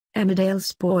Emmerdale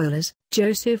spoilers: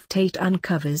 Joseph Tate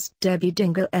uncovers Debbie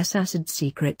Dingle's acid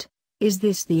secret. Is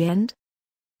this the end?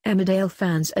 Emmerdale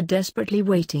fans are desperately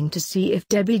waiting to see if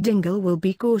Debbie Dingle will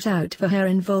be caught out for her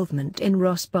involvement in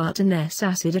Ross Barton's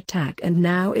acid attack, and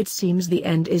now it seems the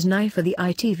end is nigh for the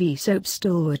ITV soap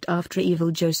Stalwart after evil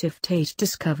Joseph Tate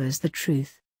discovers the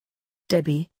truth.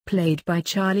 Debbie, played by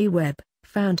Charley Webb,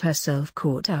 found herself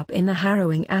caught up in a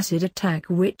harrowing acid attack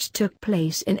which took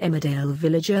place in Emmerdale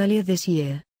Village earlier this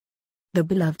year. The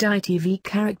beloved ITV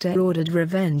character ordered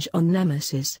revenge on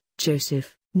nemesis,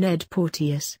 Joseph, Ned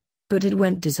Porteous, but it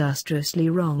went disastrously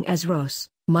wrong as Ross,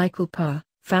 Parr,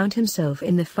 found himself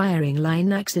in the firing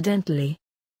line accidentally.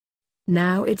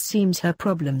 Now it seems her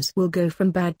problems will go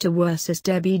from bad to worse as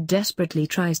Debbie desperately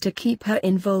tries to keep her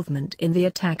involvement in the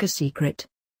attack a secret.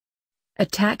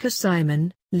 Attacker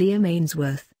Simon, Liam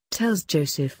Ainsworth, tells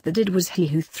Joseph that it was he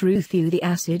who threw the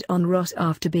acid on Ross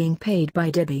after being paid by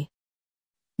Debbie.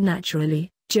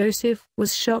 Naturally, Joseph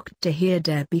was shocked to hear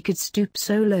Debbie could stoop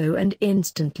so low and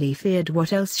instantly feared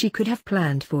what else she could have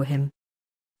planned for him.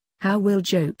 How will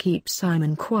Joe keep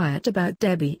Simon quiet about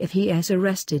Debbie if he is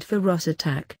arrested for Ross'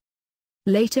 attack?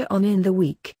 Later on in the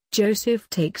week, Joseph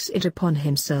takes it upon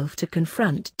himself to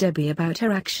confront Debbie about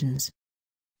her actions.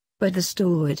 But the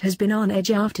stalwart has been on edge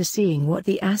after seeing what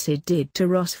the acid did to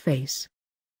Ross' face.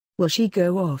 Will she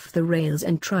go off the rails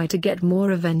and try to get more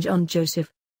revenge on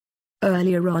Joseph?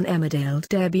 Earlier on Emmerdale,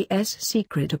 Debbie's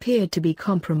secret appeared to be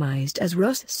compromised as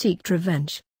Ross sought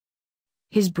revenge.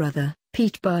 His brother,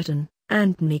 Pete Barton,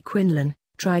 Anthony Quinlan,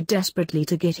 tried desperately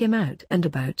to get him out and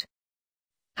about.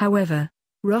 However,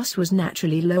 Ross was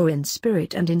naturally low in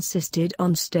spirit and insisted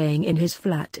on staying in his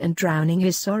flat and drowning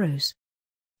his sorrows.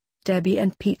 Debbie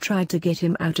and Pete tried to get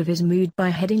him out of his mood by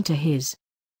heading to his.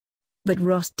 But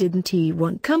Ross didn't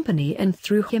want company and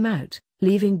threw him out,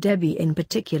 leaving Debbie in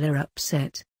particular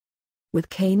upset. With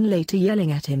Kane later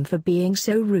yelling at him for being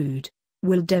so rude,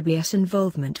 will Debbie's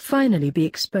involvement finally be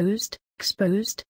exposed?